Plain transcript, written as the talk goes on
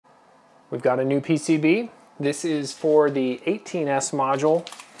We've got a new PCB. This is for the 18S module.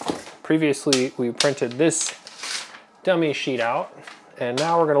 Previously, we printed this dummy sheet out, and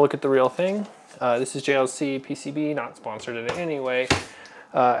now we're gonna look at the real thing. This is JLC PCB, not sponsored in any way.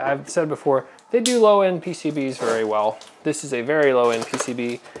 I've said before, they do low-end PCBs very well. This is a very low-end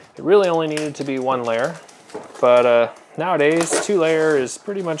PCB. It really only needed to be 1 layer, but nowadays 2 layer is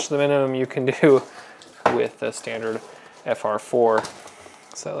pretty much the minimum you can do with a standard FR4.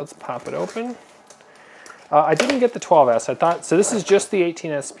 So let's pop it open. I didn't get the 12S. I thought, so this is just the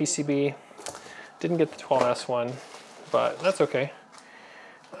 18S PCB. Didn't get the 12S one, but that's okay.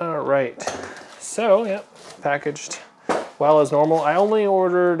 All right, so yep, packaged well as normal. I only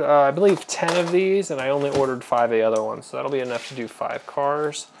ordered, I believe 10 of these, and I only ordered 5 of the other ones. So that'll be enough to do 5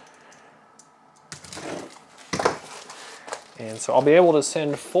 cars. And so I'll be able to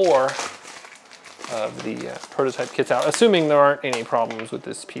send 4 of the prototype kits out, assuming there aren't any problems with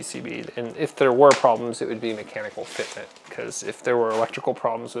this PCB. And if there were problems, it would be mechanical fitment, because if there were electrical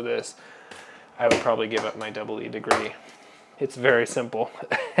problems with this, I would probably give up my EE degree. It's very simple.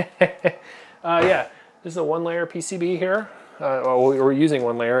 Yeah, this is a 1-layer PCB here. Well, we're using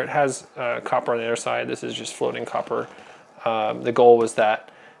 1 layer. It has copper on the other side. This is just floating copper. The goal was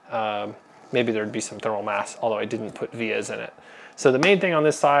that maybe there'd be some thermal mass, although I didn't put vias in it. So the main thing on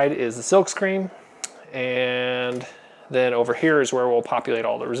this side is the silk screen, and then over here is where we'll populate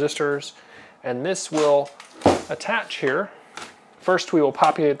all the resistors, and this will attach here. First we will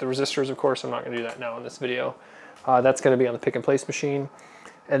populate the resistors, of course. I'm not going to do that now in this video. That's going to be on the pick and place machine,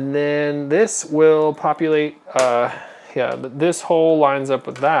 and then this will populate, yeah, this hole lines up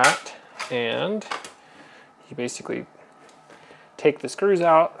with that, and you basically take the screws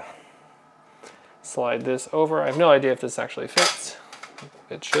out, slide this over. I have no idea if this actually fits.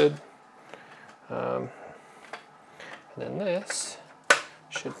 It should. And then this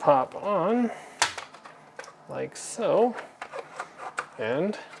should pop on like so,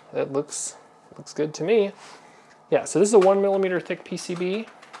 and it looks good to me. Yeah, so this is a 1mm thick PCB,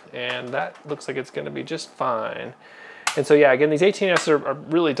 and that looks like it's going to be just fine. And so yeah, again, these 18S are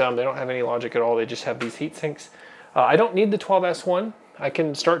really dumb. They don't have any logic at all. They just have these heat sinks. I don't need the 12S one. I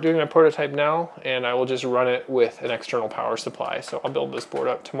can start doing my prototype now, and I will just run it with an external power supply. So I'll build this board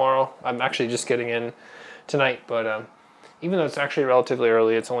up tomorrow. I'm actually just getting in tonight, but even though it's actually relatively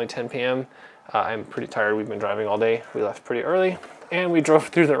early, it's only 10 p.m., I'm pretty tired. We've been driving all day. We left pretty early, and we drove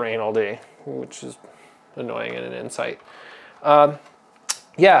through the rain all day, which is annoying in an insight.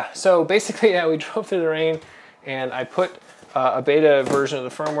 Yeah, so basically, yeah, we drove through the rain, and I put a beta version of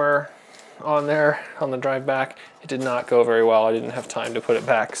the firmware on there on the drive back. It did not go very well. I didn't have time to put it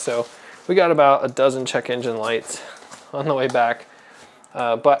back. So we got about a dozen check engine lights on the way back.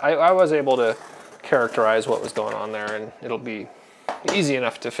 But I was able to characterize what was going on there, and it'll be easy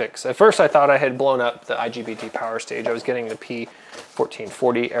enough to fix. At first I thought I had blown up the IGBT power stage. I was getting the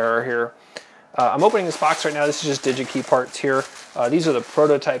P1440 error here. I'm opening this box right now. This is just DigiKey parts here. These are the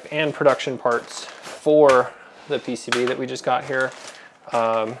prototype and production parts for the PCB that we just got here.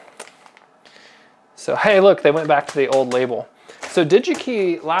 So hey, look, they went back to the old label. So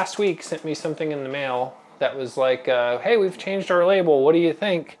DigiKey last week sent me something in the mail that was like, hey, we've changed our label. What do you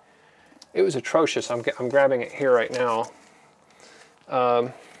think? It was atrocious. I'm grabbing it here right now.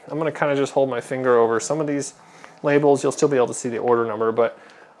 I'm gonna kind of just hold my finger over some of these labels. You'll still be able to see the order number, but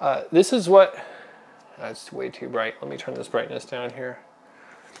this is what, that's way too bright. Let me turn this brightness down here.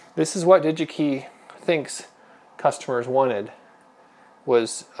 This is what DigiKey thinks customers wanted,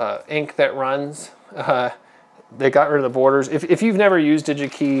 was ink that runs. They got rid of the borders. If you've never used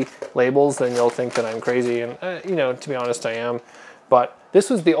DigiKey labels, then you'll think that I'm crazy, and you know, to be honest, I am. But this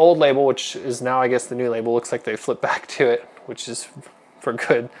was the old label, which is now, I guess, the new label. Looks like they flipped back to it, which is for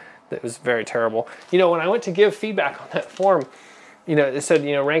good. That was very terrible. You know, when I went to give feedback on that form, you know, it said,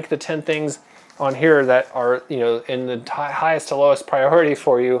 you know, rank the 10 things on here that are, you know, in the highest to lowest priority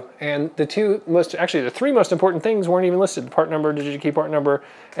for you. And the the 3 most important things weren't even listed: the part number, DigiKey part number,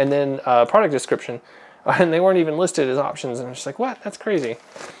 and then product description. And they weren't even listed as options. And I'm just like, what? That's crazy.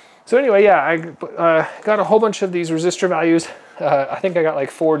 So anyway, yeah, I got a whole bunch of these resistor values. I think I got like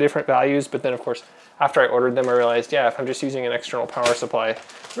 4 different values, but then of course, after I ordered them, I realized, yeah, if I'm just using an external power supply,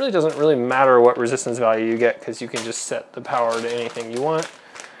 it really doesn't really matter what resistance value you get, because you can just set the power to anything you want.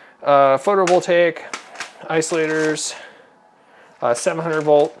 Photovoltaic, isolators, 700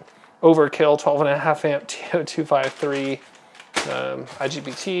 volt, overkill, 12.5 amp TO253,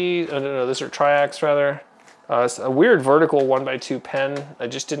 IGBT, no, those are triacs rather. It's a weird vertical 1x2 pen. I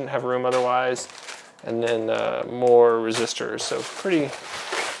just didn't have room otherwise. And then more resistors, so pretty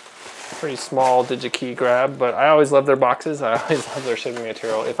Pretty small DigiKey grab, but I always love their boxes. I always love their shipping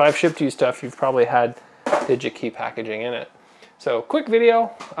material. If I've shipped you stuff, you've probably had DigiKey packaging in it. So quick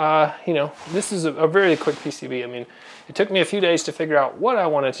video, you know, this is a very quick PCB. I mean, it took me a few days to figure out what I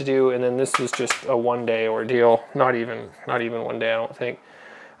wanted to do, and then this was just a one-day ordeal. Not even 1 day, I don't think.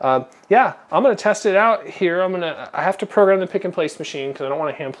 Yeah, I'm gonna test it out here. I have to program the pick and place machine because I don't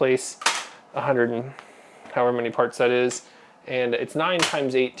want to hand place 100 and however many parts that is. And it's 9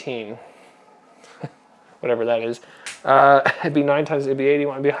 times 18, whatever that is. It'd be 9 times, it'd be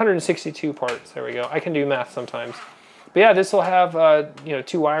 81, it'd be 162 parts. There we go. I can do math sometimes. But yeah, this will have, you know,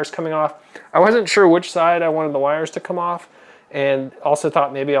 2 wires coming off. I wasn't sure which side I wanted the wires to come off, and also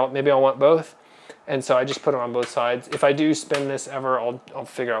thought maybe I'll want both. And so I just put them on both sides. If I do spin this ever, I'll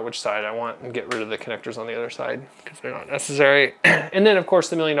figure out which side I want and get rid of the connectors on the other side because they're not necessary. And then of course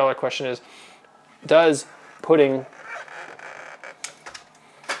the $1,000,000 question is, does putting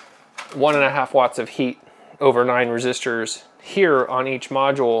 1.5 watts of heat over 9 resistors here on each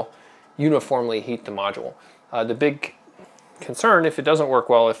module uniformly heat the module? The big concern, if it doesn't work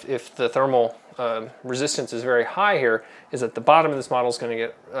well, if the thermal resistance is very high here, is that the bottom of this model is going to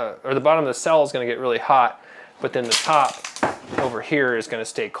get, or the bottom of the cell is going to get really hot, but then the top over here is going to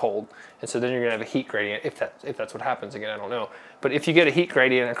stay cold. And so then you're going to have a heat gradient, if that's what happens. Again, I don't know. But if you get a heat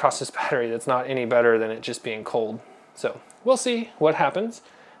gradient across this battery that's not any better than it just being cold. So we'll see what happens.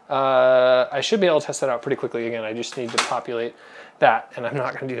 I should be able to test that out pretty quickly. Again, I just need to populate that, and I'm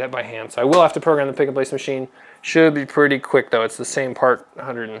not going to do that by hand. So I will have to program the pick and place machine. Should be pretty quick though. It's the same part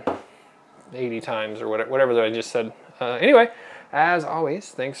 180 times or whatever that I just said. Anyway, as always,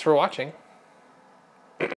 thanks for watching.